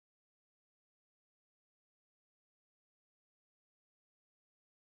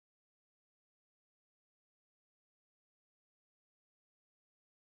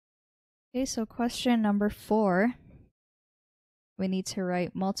Okay, so question number 4. We need to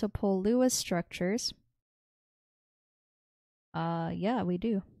write multiple Lewis structures. Yeah, we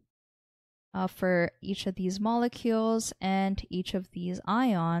do. For each of these molecules and each of these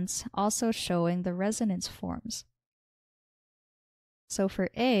ions, also showing the resonance forms. So for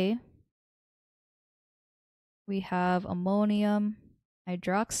A, we have ammonium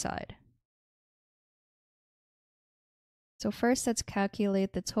hydroxide. So first, let's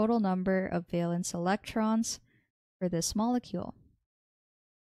calculate the total number of valence electrons for this molecule.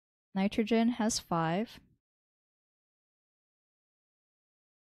 Nitrogen has 5.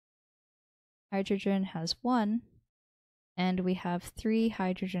 Hydrogen has 1. And we have 3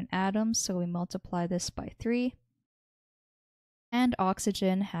 hydrogen atoms, so we multiply this by 3. And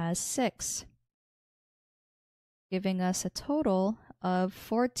oxygen has 6, giving us a total of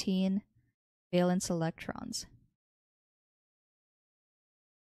 14 valence electrons.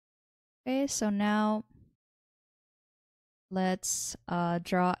 Okay, so now let's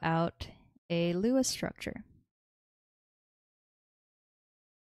draw out a Lewis structure.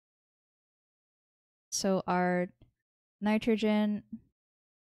 So our nitrogen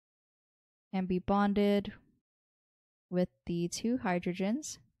can be bonded with the 2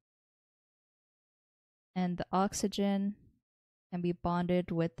 hydrogens, and the oxygen can be bonded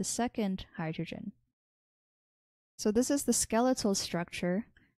with the second hydrogen. So this is the skeletal structure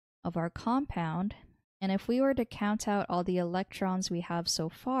of our compound, and if we were to count out all the electrons we have so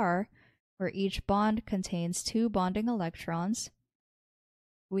far, where each bond contains 2 bonding electrons,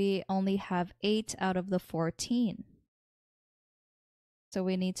 we only have 8 out of the 14. So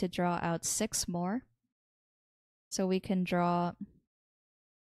we need to draw out 6 more. So we can draw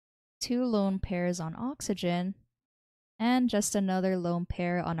 2 lone pairs on oxygen and just another lone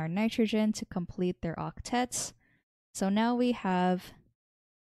pair on our nitrogen to complete their octets. So now we have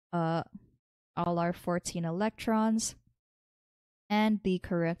all our 14 electrons and the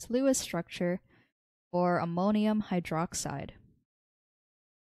correct Lewis structure for ammonium hydroxide.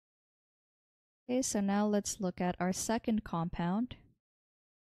 Okay, so now let's look at our second compound,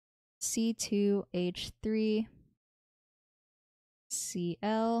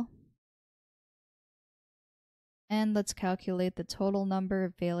 C2H3Cl. And let's calculate the total number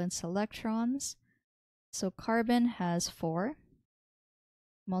of valence electrons. So carbon has 4,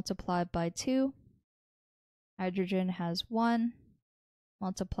 multiplied by 2. Hydrogen has 1,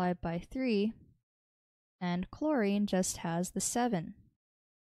 multiplied by 3. And chlorine just has the 7.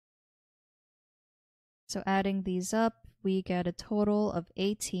 So adding these up, we get a total of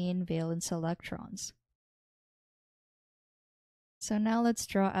 18 valence electrons. So now let's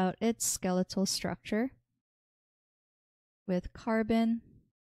draw out its skeletal structure with carbon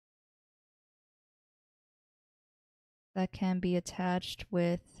that can be attached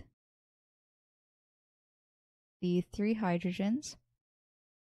with the 3 hydrogens,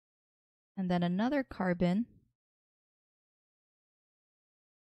 and then another carbon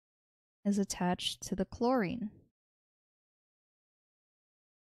is attached to the chlorine.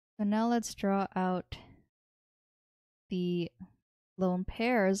 So now let's draw out the lone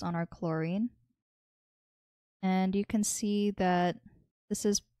pairs on our chlorine, and you can see that this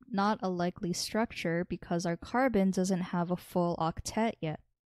is not a likely structure because our carbon doesn't have a full octet yet.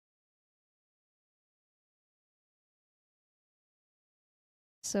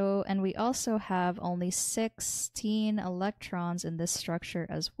 So, and we also have only 16 electrons in this structure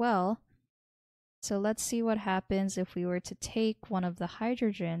as well. So let's see what happens if we were to take one of the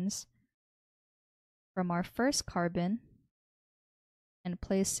hydrogens from our first carbon and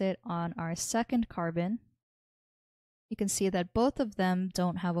place it on our second carbon. You can see that both of them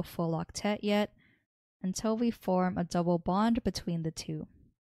don't have a full octet yet until we form a double bond between the two.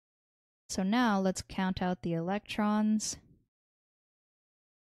 So now let's count out the electrons.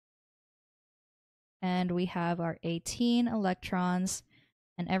 And we have our 18 electrons,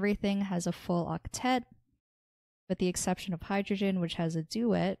 and everything has a full octet, with the exception of hydrogen, which has a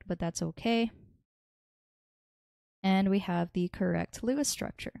duet, but that's okay. And we have the correct Lewis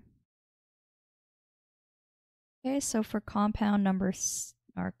structure. Okay, so for compound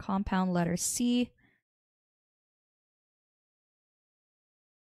our compound letter C,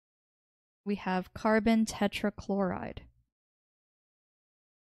 we have carbon tetrachloride.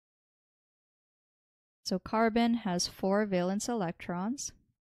 So carbon has 4 valence electrons.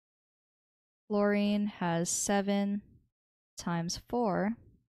 Chlorine has 7 times 4.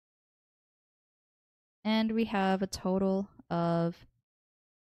 And we have a total of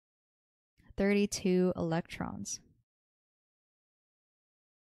 32 electrons.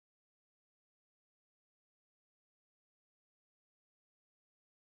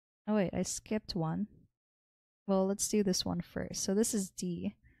 Oh wait, I skipped one. Well, let's do this one first. So this is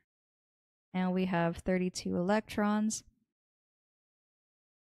D. And we have 32 electrons.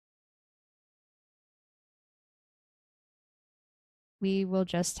 We will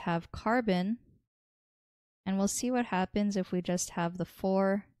just have carbon. And we'll see what happens if we just have the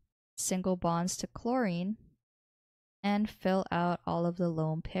 4 single bonds to chlorine and fill out all of the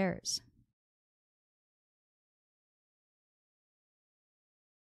lone pairs.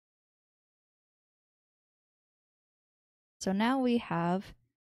 So now we have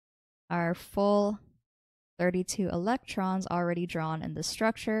our full 32 electrons already drawn in the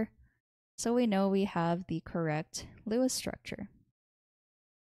structure, so we know we have the correct Lewis structure.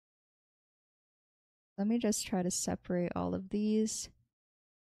 Let me just try to separate all of these,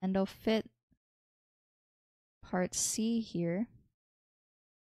 and I'll fit part C here.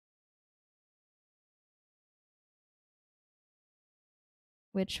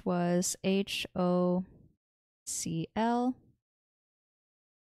 Which was HOCl.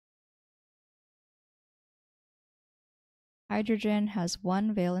 Hydrogen has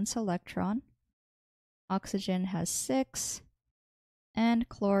 1 valence electron, oxygen has 6, and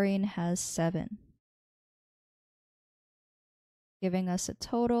chlorine has 7, giving us a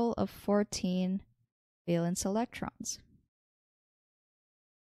total of 14 valence electrons.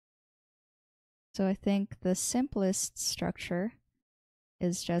 So I think the simplest structure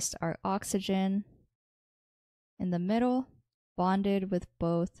is just our oxygen in the middle, bonded with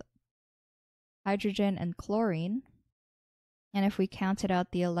both hydrogen and chlorine. And if we counted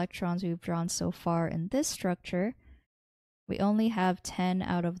out the electrons we've drawn so far in this structure, we only have 10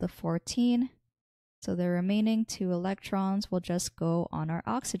 out of the 14, so the remaining 2 electrons will just go on our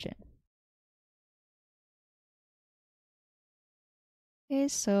oxygen. Okay,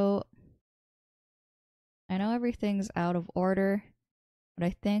 so I know everything's out of order, but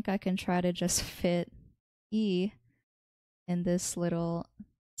I think I can try to just fit E in this little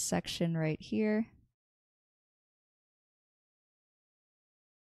section right here.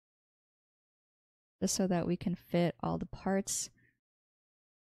 Just so that we can fit all the parts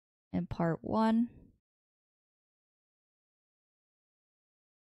in part 1.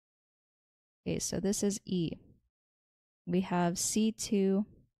 Okay, so this is E. We have C2Br2.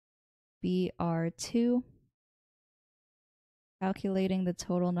 Calculating the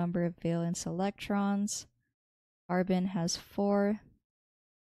total number of valence electrons. Carbon has 4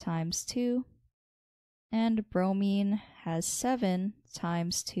 times 2. And bromine has 7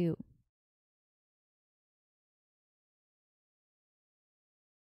 times 2.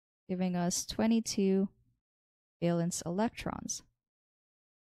 Giving us 22 valence electrons.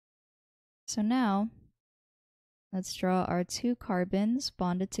 So now, let's draw our 2 carbons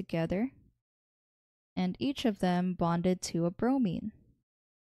bonded together, and each of them bonded to a bromine.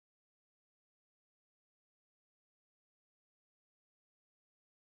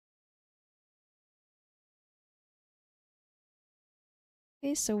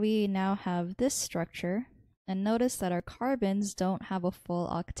 Okay, so we now have this structure, and notice that our carbons don't have a full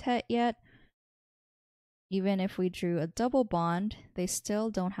octet yet. Even if we drew a double bond, they still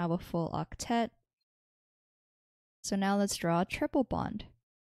don't have a full octet. So now let's draw a triple bond.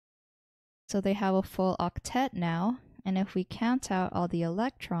 So they have a full octet now, and if we count out all the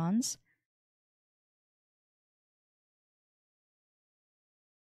electrons,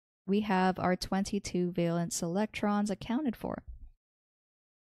 we have our 22 valence electrons accounted for.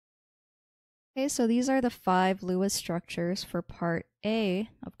 Okay, so these are the 5 Lewis structures for part A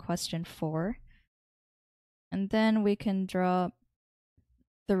of question 4. And then we can draw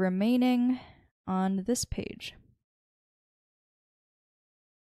the remaining on this page.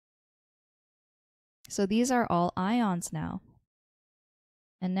 So these are all ions now.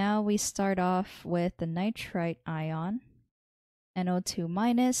 And now we start off with the nitrite ion, NO2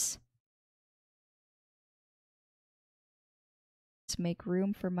 minus. To make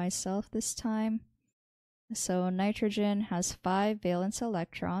room for myself this time. So nitrogen has 5 valence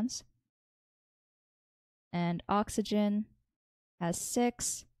electrons, and oxygen has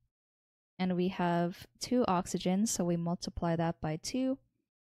 6, and we have 2 oxygens, so we multiply that by 2.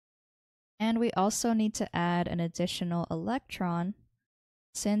 And we also need to add an additional electron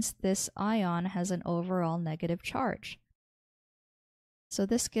since this ion has an overall negative charge. So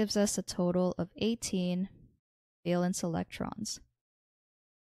this gives us a total of 18 valence electrons.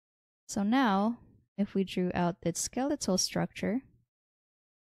 So now, if we drew out its skeletal structure,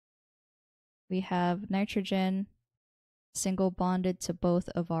 we have nitrogen single bonded to both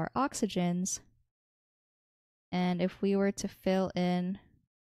of our oxygens, and if we were to fill in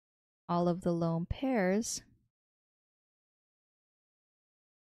all of the lone pairs,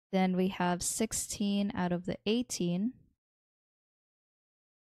 Then we have 16 out of the 18.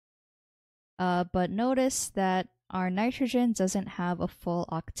 But notice that our nitrogen doesn't have a full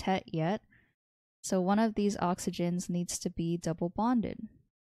octet yet, so one of these oxygens needs to be double bonded.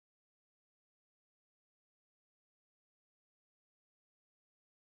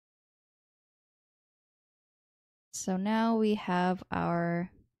 So now we have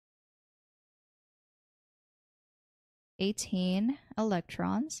our 18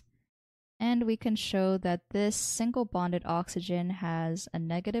 electrons, and we can show that this single bonded oxygen has a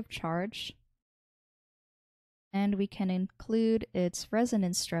negative charge, and we can include its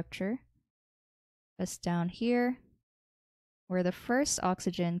resonance structure just down here, where the first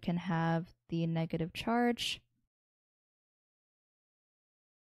oxygen can have the negative charge,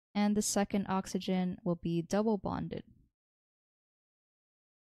 and the second oxygen will be double bonded.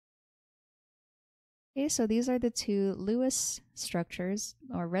 Okay, so these are the two Lewis structures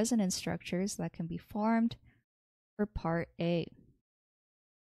or resonance structures that can be formed for part A.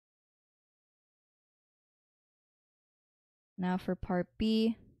 Now for part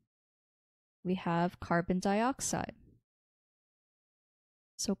B, we have carbon dioxide.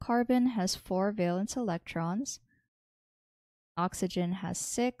 So carbon has 4 valence electrons, oxygen has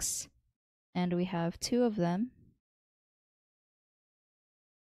 6, and we have 2 of them,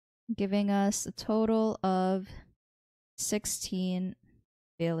 giving us a total of 16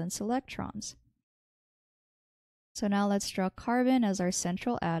 valence electrons. So now let's draw carbon as our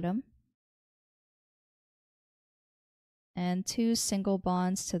central atom, and 2 single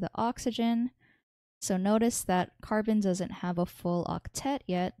bonds to the oxygen. So notice that carbon doesn't have a full octet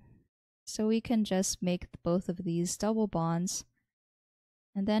yet, so we can just make both of these double bonds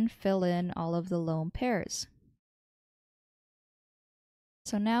and then fill in all of the lone pairs.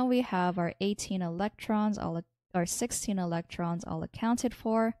 So now we have our 18 electrons, our 16 electrons all accounted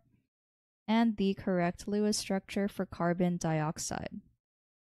for, and the correct Lewis structure for carbon dioxide.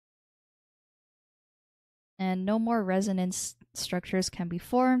 And no more resonance structures can be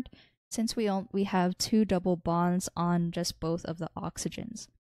formed since we have 2 double bonds on just both of the oxygens.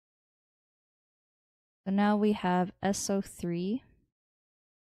 So now we have SO3.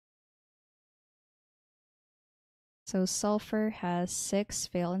 So sulfur has 6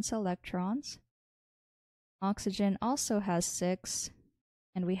 valence electrons. Oxygen also has 6,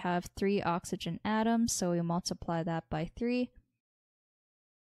 and we have 3 oxygen atoms, so we multiply that by 3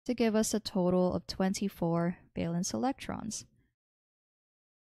 to give us a total of 24 valence electrons.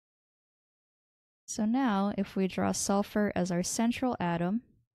 So now, if we draw sulfur as our central atom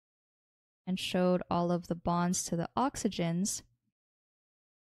and showed all of the bonds to the oxygens,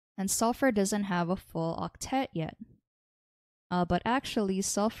 and sulfur doesn't have a full octet yet. But actually,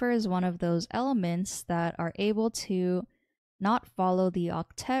 sulfur is one of those elements that are able to not follow the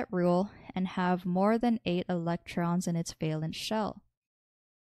octet rule and have more than 8 electrons in its valence shell.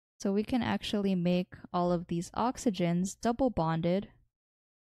 So we can actually make all of these oxygens double bonded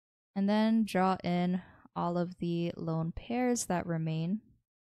and then draw in all of the lone pairs that remain,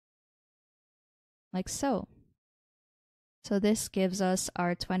 like so. So this gives us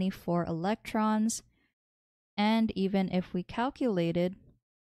our 24 electrons, and even if we calculated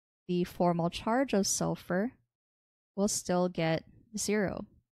the formal charge of sulfur, we'll still get 0.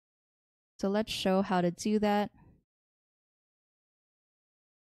 So let's show how to do that.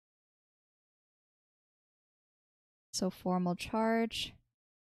 So formal charge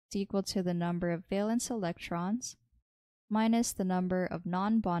is equal to the number of valence electrons minus the number of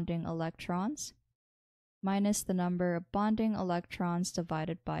non-bonding electrons minus the number of bonding electrons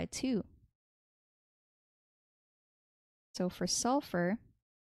divided by 2. So for sulfur,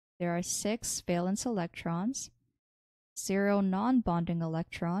 there are 6 valence electrons, 0 non-bonding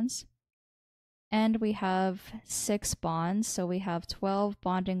electrons, and we have 6 bonds, so we have 12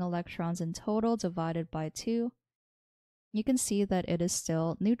 bonding electrons in total divided by 2. You can see that it is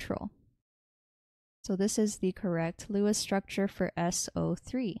still neutral. So this is the correct Lewis structure for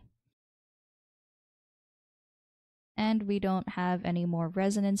SO3. And we don't have any more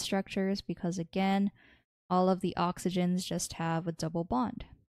resonance structures because, again, all of the oxygens just have a double bond.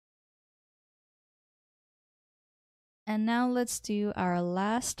 And now let's do our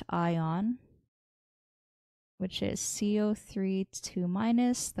last ion, which is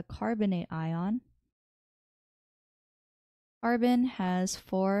CO3, the carbonate ion. Carbon has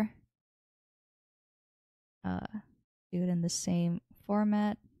 4, do it in the same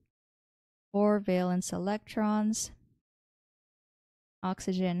format, 4 valence electrons.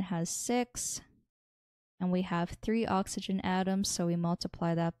 Oxygen has 6, and we have 3 oxygen atoms, so we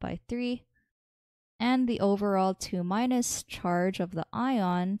multiply that by 3, And the overall 2- charge of the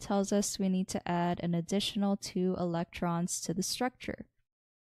ion tells us we need to add an additional 2 electrons to the structure,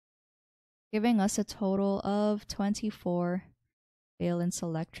 giving us a total of 24 valence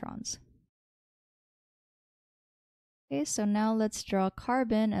electrons. Okay, so now let's draw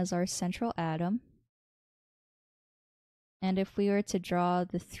carbon as our central atom. And if we were to draw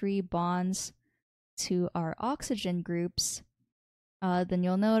the 3 bonds to our oxygen groups, then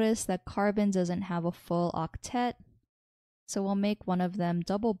you'll notice that carbon doesn't have a full octet, so we'll make one of them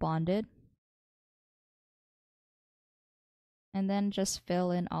double bonded, and then just fill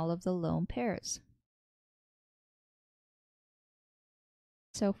in all of the lone pairs.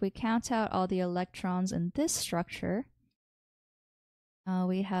 So if we count out all the electrons in this structure,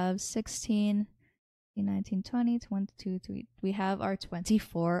 we have 16, 19, 20, 22, 3. We have our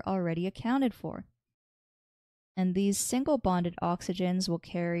 24 already accounted for. And these single bonded oxygens will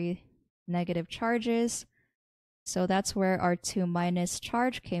carry negative charges, so that's where our 2-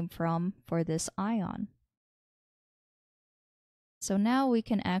 charge came from for this ion. So now we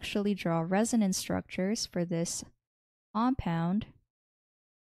can actually draw resonance structures for this compound,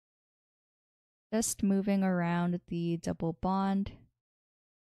 just moving around the double bond.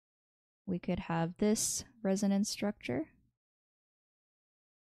 We could have this resonance structure.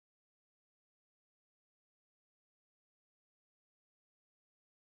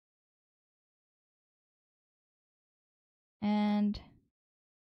 And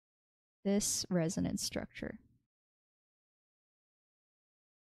this resonance structure.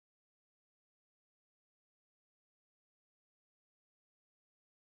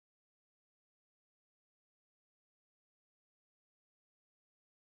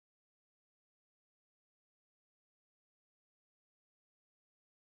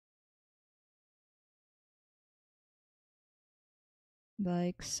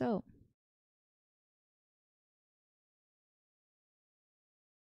 Like so.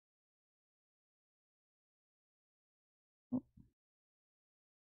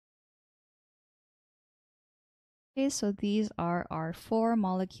 Okay, so these are our 4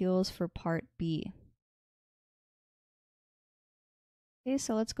 molecules for part B. Okay,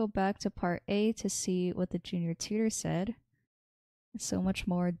 so let's go back to part A to see what the junior tutor said. It's so much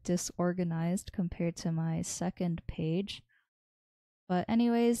more disorganized compared to my second page. But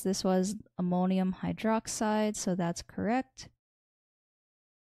anyways, this was ammonium hydroxide, so that's correct.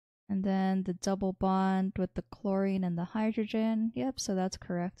 And then the double bond with the chlorine and the hydrogen. Yep, so that's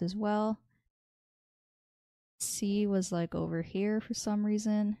correct as well. C was like over here for some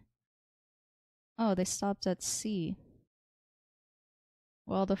reason. Oh, they stopped at C.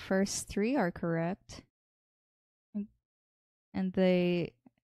 Well, the first 3 are correct. And they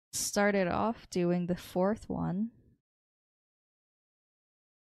started off doing the 4th one.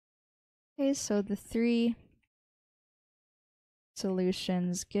 Okay, so the 3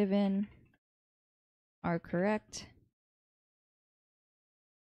 solutions given are correct.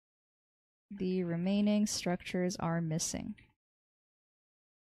 The remaining structures are missing.